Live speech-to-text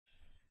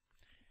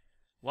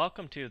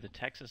Welcome to the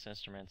Texas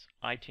Instruments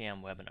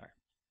ITM webinar.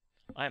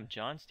 I am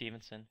John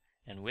Stevenson,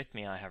 and with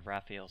me I have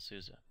Rafael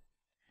Souza.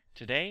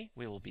 Today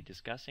we will be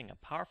discussing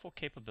a powerful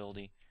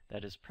capability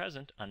that is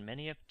present on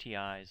many of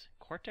TI's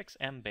Cortex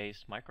M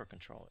based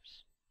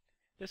microcontrollers.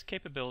 This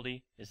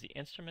capability is the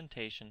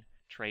Instrumentation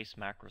Trace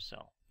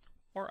Macrocell,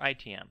 or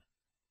ITM.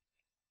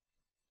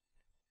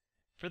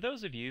 For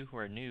those of you who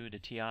are new to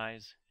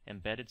TI's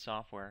embedded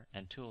software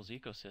and tools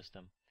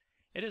ecosystem,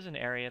 it is an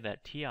area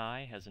that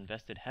TI has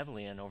invested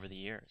heavily in over the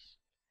years.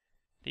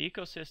 The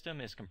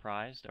ecosystem is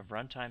comprised of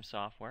runtime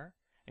software,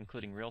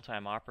 including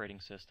real-time operating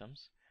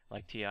systems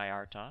like TI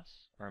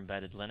RTOS or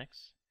embedded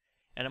Linux,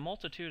 and a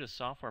multitude of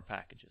software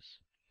packages.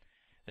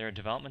 There are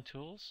development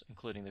tools,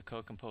 including the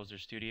Code Composer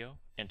Studio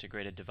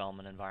integrated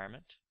development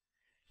environment,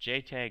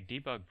 JTAG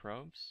debug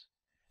probes,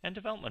 and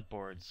development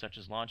boards such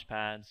as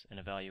launchpads and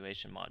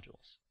evaluation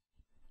modules.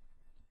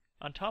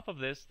 On top of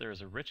this, there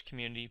is a rich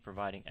community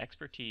providing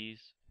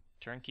expertise,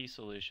 turnkey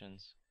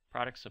solutions,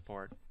 product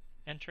support,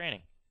 and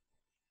training.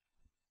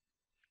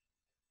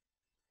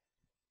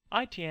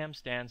 ITM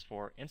stands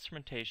for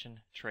Instrumentation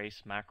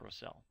Trace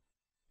Macrocell.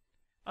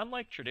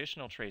 Unlike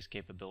traditional trace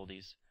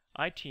capabilities,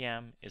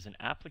 ITM is an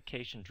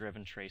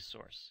application-driven trace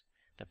source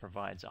that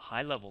provides a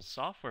high-level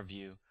software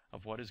view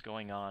of what is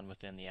going on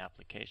within the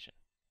application.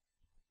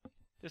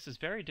 This is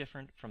very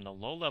different from the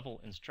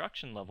low-level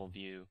instruction-level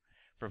view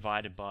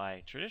provided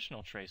by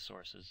traditional trace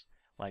sources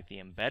like the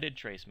embedded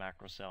trace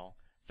macrocell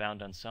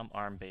found on some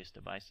ARM-based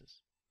devices.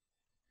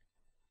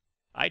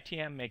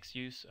 ITM makes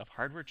use of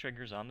hardware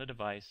triggers on the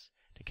device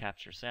to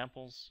capture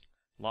samples,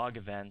 log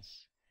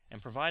events,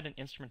 and provide an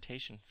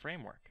instrumentation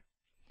framework.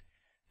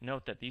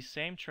 Note that these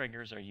same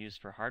triggers are used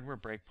for hardware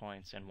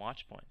breakpoints and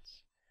watch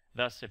points.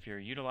 Thus, if you're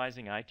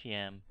utilizing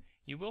ITM,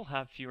 you will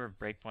have fewer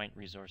breakpoint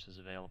resources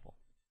available.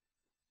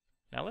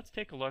 Now let's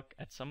take a look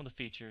at some of the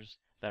features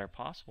that are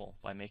possible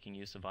by making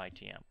use of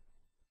ITM.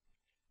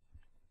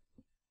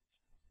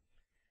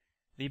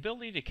 The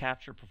ability to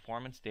capture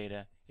performance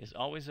data is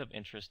always of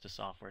interest to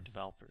software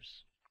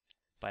developers.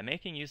 By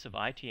making use of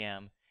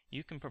ITM,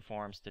 you can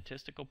perform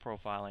statistical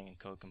profiling in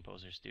Code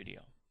Composer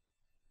Studio.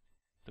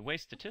 The way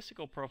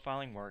statistical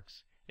profiling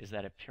works is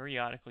that it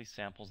periodically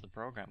samples the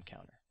program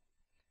counter.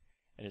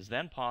 It is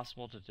then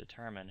possible to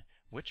determine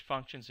which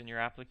functions in your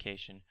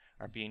application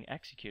are being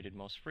executed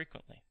most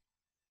frequently.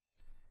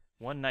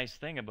 One nice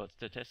thing about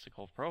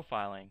statistical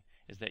profiling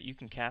is that you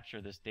can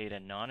capture this data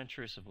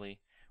non-intrusively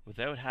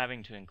without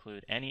having to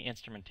include any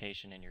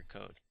instrumentation in your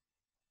code.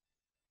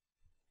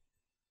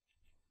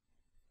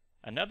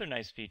 Another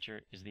nice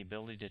feature is the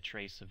ability to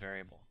trace a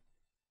variable.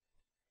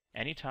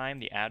 Anytime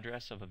the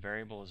address of a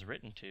variable is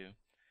written to,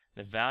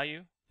 the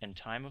value and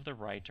time of the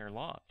write are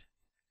logged.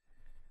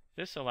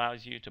 This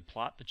allows you to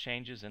plot the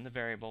changes in the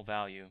variable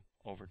value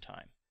over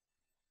time.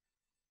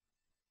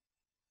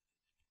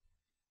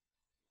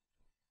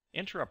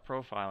 Interrupt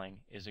profiling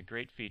is a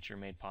great feature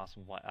made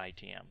possible by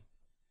ITM.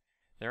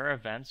 There are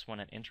events when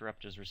an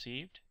interrupt is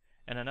received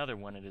and another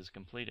when it is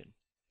completed.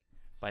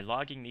 By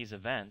logging these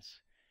events,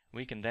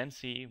 we can then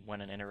see when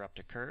an interrupt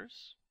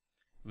occurs,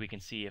 we can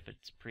see if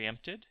it's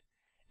preempted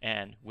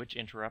and which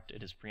interrupt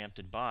it is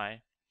preempted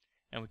by,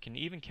 and we can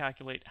even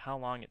calculate how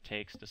long it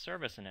takes to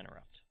service an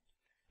interrupt,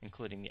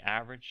 including the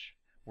average,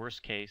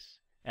 worst case,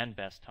 and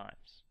best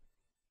times.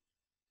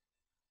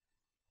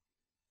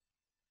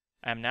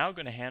 I am now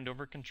going to hand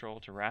over control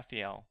to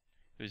Rafael,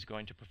 who is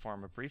going to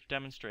perform a brief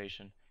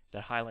demonstration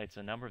that highlights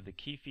a number of the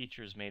key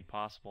features made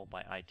possible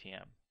by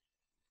ITM.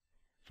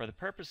 For the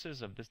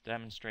purposes of this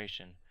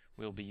demonstration,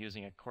 we will be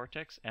using a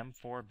Cortex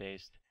M4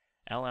 based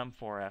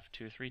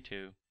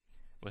LM4F232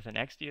 with an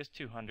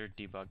XDS200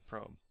 debug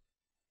probe.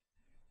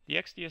 The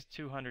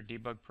XDS200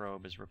 debug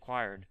probe is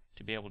required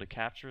to be able to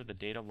capture the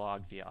data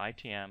logged via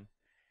ITM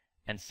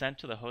and sent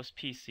to the host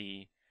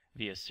PC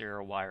via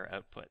serial wire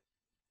output.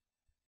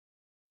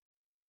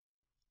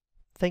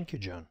 Thank you,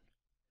 John.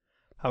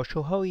 I'll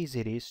show how easy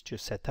it is to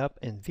set up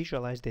and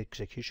visualize the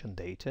execution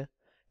data,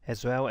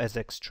 as well as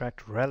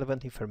extract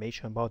relevant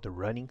information about the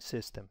running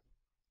system.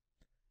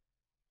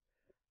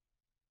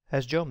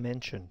 As John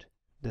mentioned,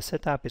 the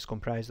setup is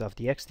comprised of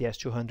the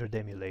XDS200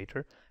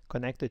 emulator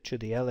connected to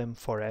the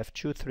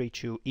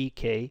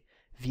LM4F232EK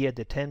via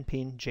the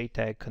 10-pin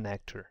JTAG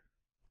connector.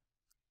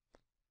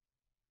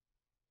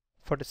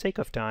 For the sake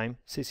of time,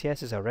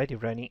 CCS is already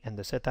running and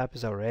the setup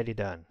is already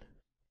done.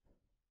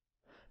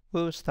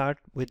 We will start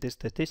with the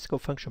statistical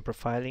function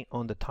profiling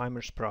on the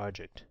timers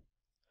project.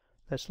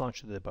 Let's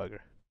launch the debugger.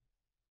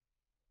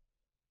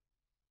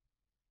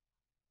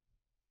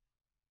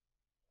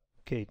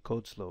 Okay,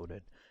 code's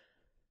loaded.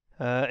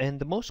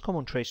 And the most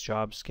common trace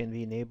jobs can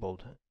be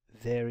enabled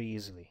very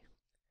easily.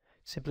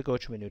 Simply go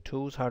to Menu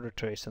Tools, Hardware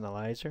Trace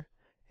Analyzer,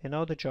 and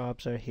all the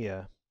jobs are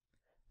here.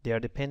 They are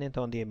dependent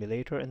on the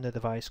emulator and the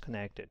device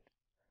connected.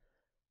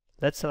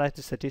 Let's select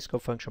the statistical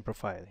function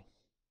profiling.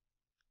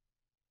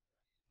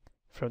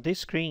 From this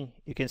screen,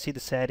 you can see the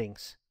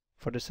settings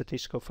for the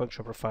statistical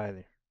function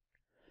profiler.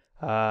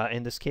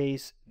 In this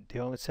case, the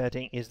only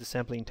setting is the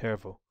sampling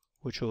interval,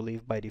 which we'll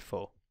leave by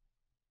default.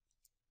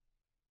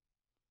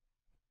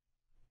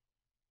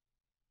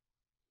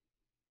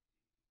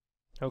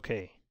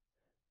 Okay,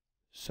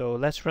 so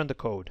let's run the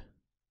code.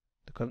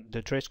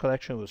 The trace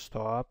collection will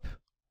stop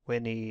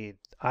when it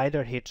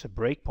either hits a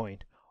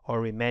breakpoint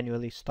or we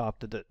manually stop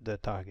the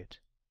target.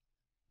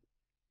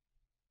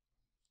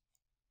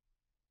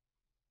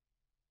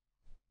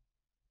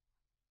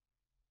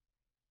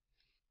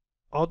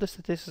 All the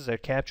statistics are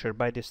captured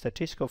by the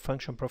statistical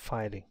function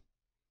profiling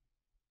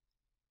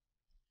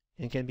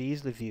and can be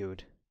easily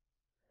viewed.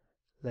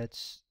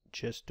 Let's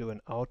just do an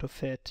auto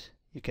fit.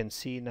 You can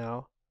see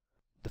now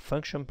the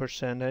function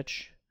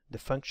percentage, the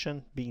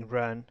function being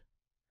run,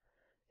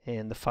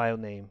 and the file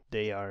name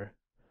they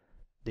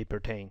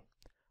pertain.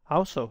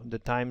 Also the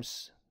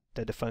times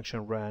that the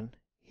function ran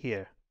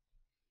here.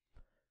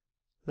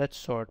 Let's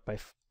sort by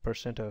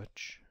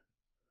percentage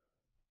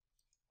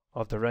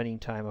of the running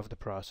time of the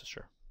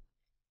processor.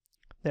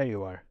 There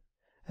you are.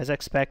 As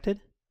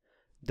expected,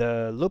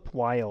 the loop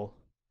while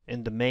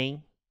in the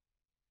main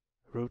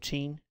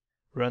routine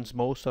runs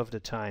most of the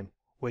time,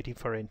 waiting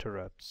for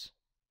interrupts.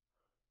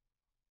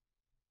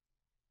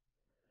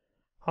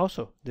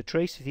 Also, the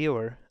trace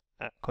viewer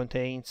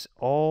contains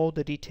all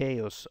the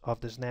details of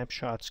the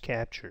snapshots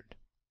captured.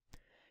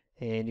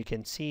 And you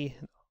can see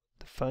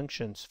the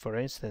functions, for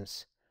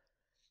instance,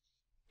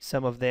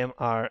 some of them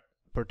are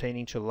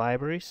pertaining to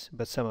libraries,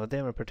 but some of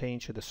them are pertaining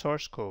to the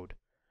source code.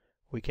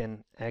 We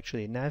can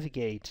actually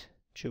navigate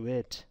to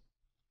it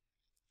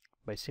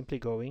by simply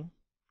going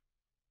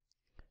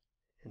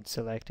and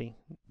selecting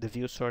the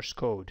view source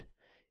code.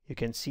 You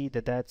can see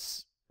that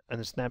that's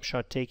a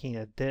snapshot taken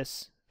at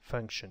this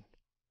function.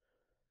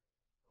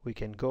 We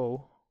can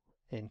go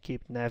and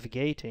keep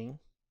navigating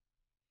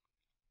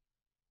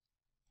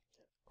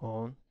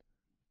on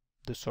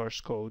the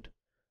source code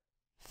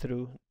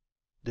through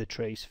the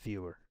trace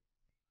viewer.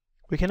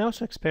 We can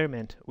also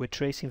experiment with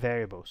tracing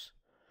variables.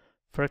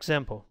 For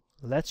example,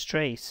 let's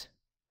trace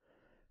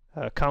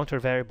a counter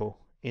variable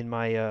in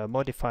my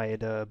modified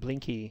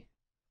Blinky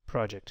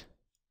project.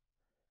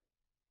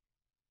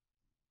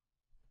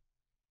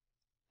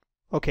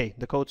 Okay,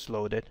 the code's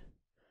loaded.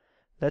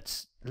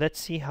 Let's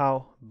see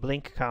how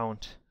blink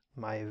count,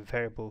 my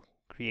variable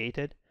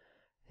created,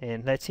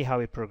 and let's see how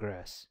it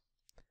progresses.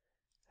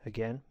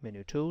 Again,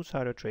 menu tools,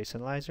 auto trace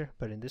analyzer,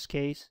 but in this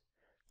case,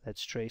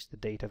 let's trace the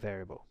data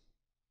variable.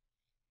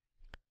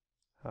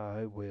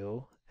 I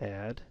will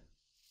add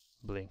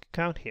blink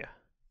count here.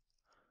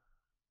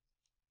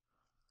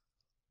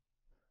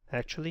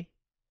 Actually,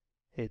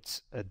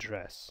 it's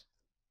address.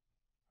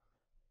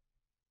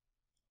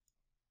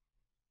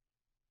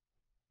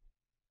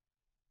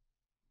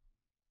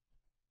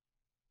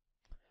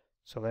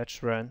 So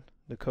let's run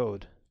the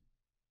code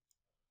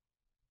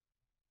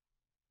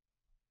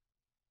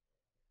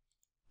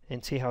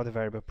and see how the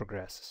variable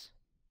progresses.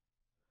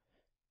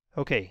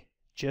 Okay,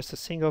 just a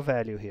single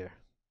value here.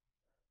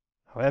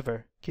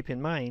 However, keep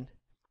in mind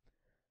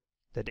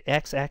that the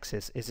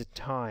x-axis is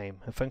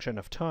a function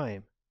of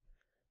time.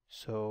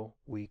 So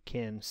we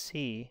can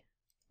see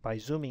by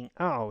zooming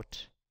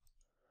out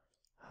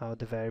how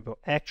the variable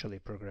actually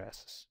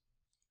progresses.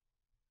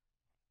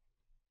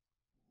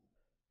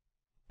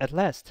 At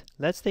last,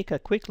 let's take a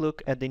quick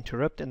look at the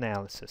interrupt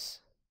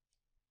analysis.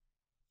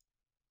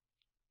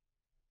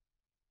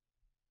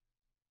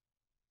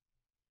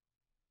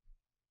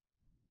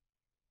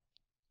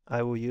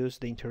 I will use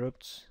the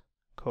interrupts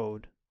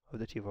code of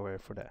the TiVoWare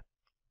for that.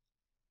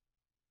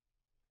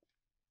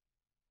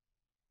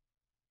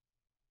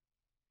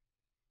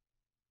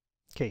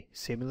 Okay,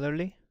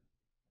 similarly,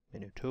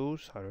 menu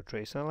tools, auto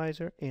trace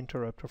analyzer,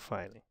 interrupt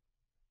profiling.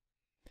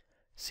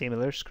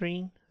 Similar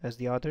screen as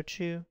the other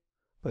two,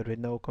 but with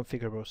no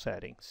configurable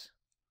settings.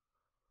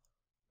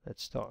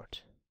 Let's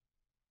start.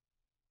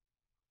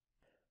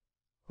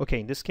 Okay,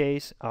 in this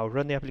case, I'll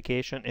run the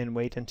application and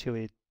wait until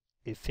it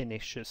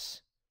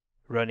finishes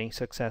running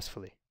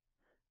successfully.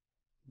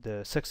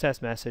 The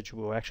success message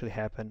will actually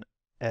happen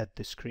at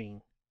the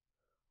screen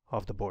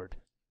of the board.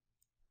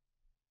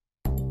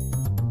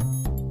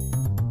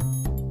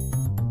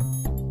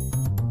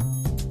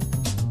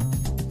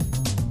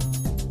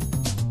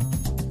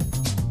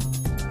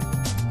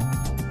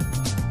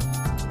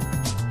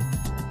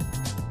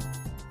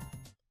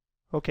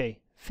 Okay,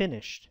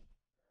 finished.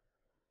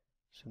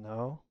 So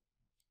now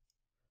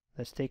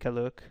let's take a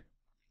look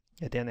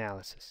at the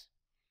analysis.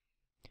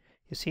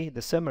 You see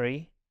the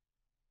summary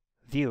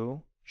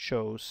view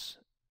shows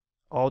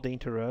all the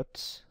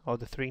interrupts, all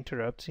the 3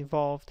 interrupts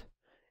involved,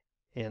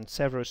 and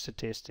several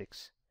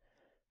statistics,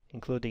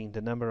 including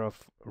the number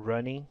of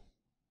running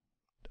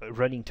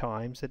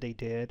times that they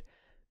did,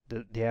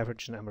 the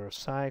average number of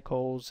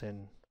cycles,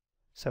 and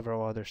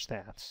several other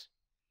stats.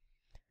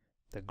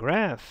 The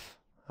graph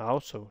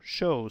also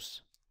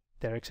shows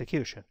their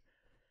execution.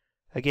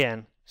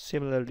 Again,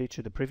 similarly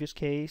to the previous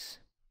case,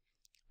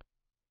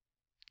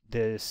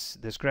 this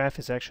graph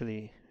is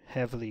actually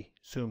heavily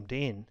zoomed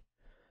in.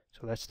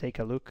 So let's take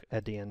a look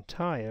at the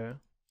entire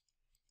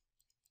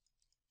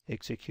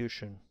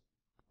execution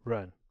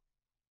run.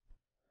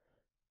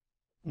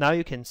 Now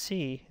you can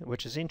see,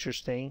 which is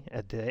interesting,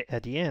 at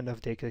the end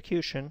of the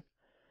execution,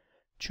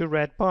 2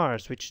 red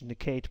bars which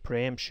indicate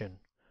preemption.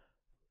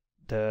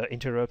 the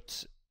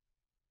interrupts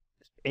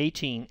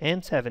 18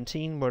 and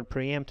 17 were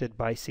preempted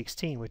by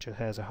 16, which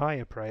has a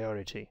higher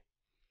priority.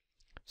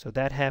 So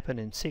that happened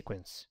in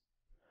sequence.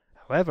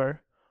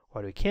 However,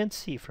 what we can't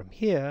see from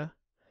here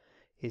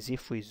is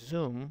if we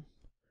zoom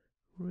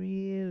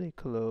really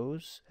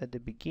close at the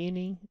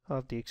beginning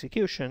of the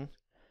execution,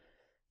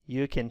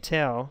 you can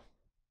tell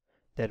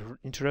that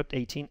interrupt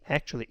 18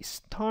 actually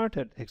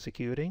started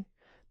executing,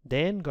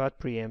 then got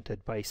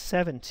preempted by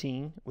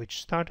 17,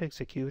 which started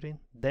executing,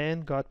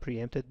 then got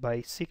preempted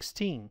by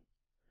 16,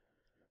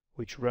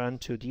 which run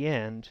to the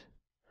end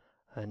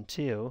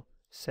until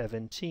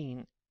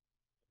 17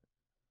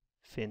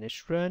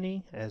 finished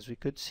running, as we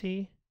could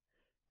see,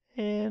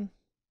 and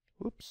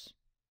whoops,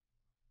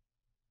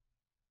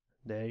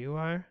 there you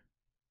are,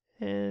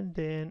 and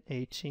then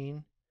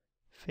 18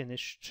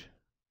 finished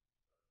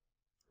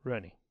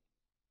running.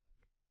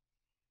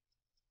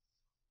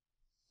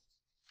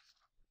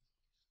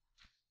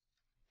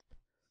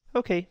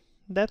 Okay,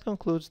 that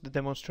concludes the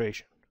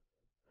demonstration.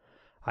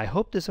 I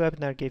hope this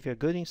webinar gave you a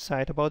good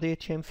insight about the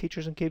ITM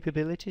features and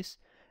capabilities,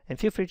 and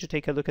feel free to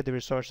take a look at the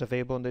resources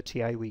available on the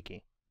TI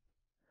Wiki.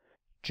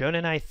 John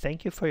and I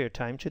thank you for your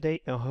time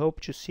today and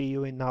hope to see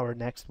you in our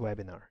next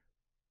webinar.